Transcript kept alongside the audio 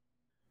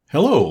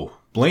Hello,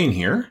 Blaine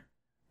here.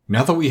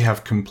 Now that we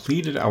have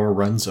completed our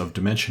runs of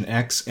Dimension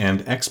X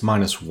and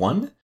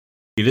X-1,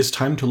 it is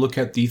time to look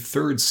at the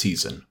third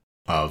season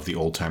of the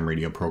old-time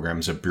radio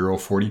programs of Bureau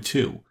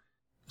 42.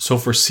 So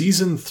for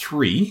Season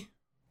 3,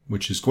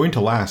 which is going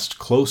to last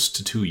close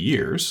to 2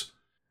 years,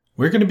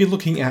 we're going to be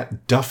looking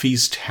at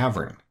Duffy's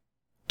Tavern.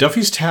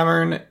 Duffy's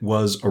Tavern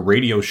was a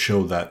radio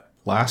show that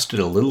lasted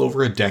a little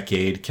over a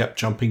decade, kept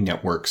jumping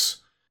networks.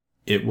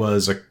 It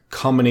was a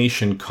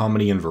combination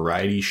comedy and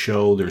variety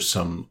show. There's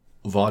some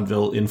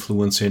vaudeville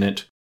influence in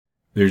it.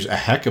 There's a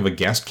heck of a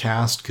guest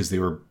cast because they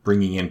were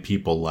bringing in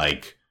people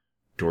like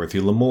Dorothy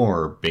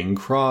Lamour, Bing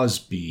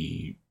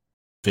Crosby,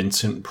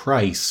 Vincent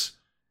Price,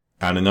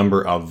 and a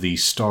number of the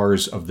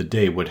stars of the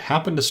day would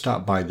happen to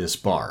stop by this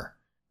bar.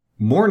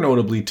 More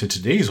notably to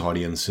today's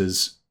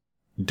audiences,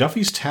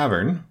 Duffy's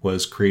Tavern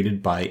was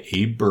created by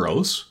Abe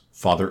Burrows,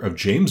 father of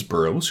James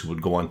Burrows, who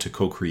would go on to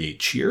co-create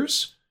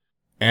Cheers.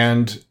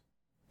 And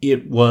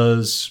it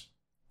was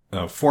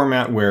a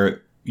format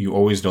where you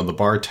always know the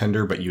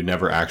bartender, but you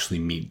never actually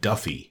meet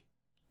Duffy.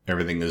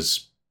 Everything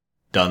is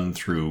done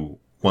through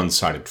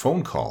one-sided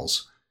phone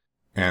calls.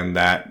 And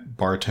that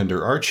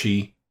bartender,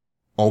 Archie,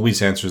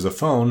 always answers the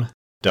phone,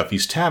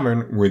 Duffy's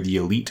Tavern, where the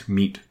elite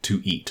meet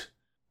to eat.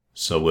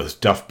 So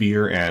with Duff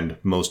Beer and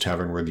Moe's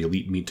Tavern, where the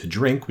elite meet to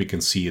drink, we can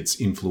see its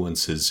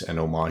influences and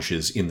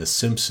homages in The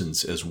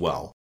Simpsons as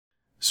well.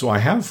 So I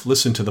have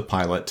listened to the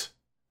pilot,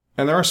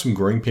 and there are some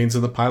growing pains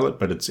in the pilot,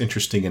 but it's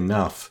interesting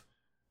enough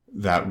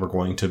that we're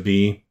going to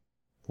be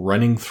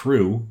running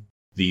through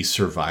the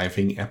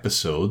surviving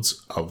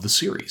episodes of the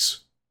series.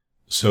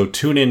 So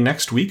tune in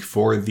next week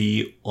for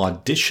the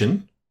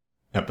audition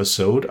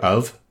episode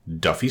of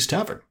Duffy's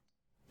Tavern.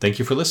 Thank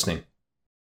you for listening.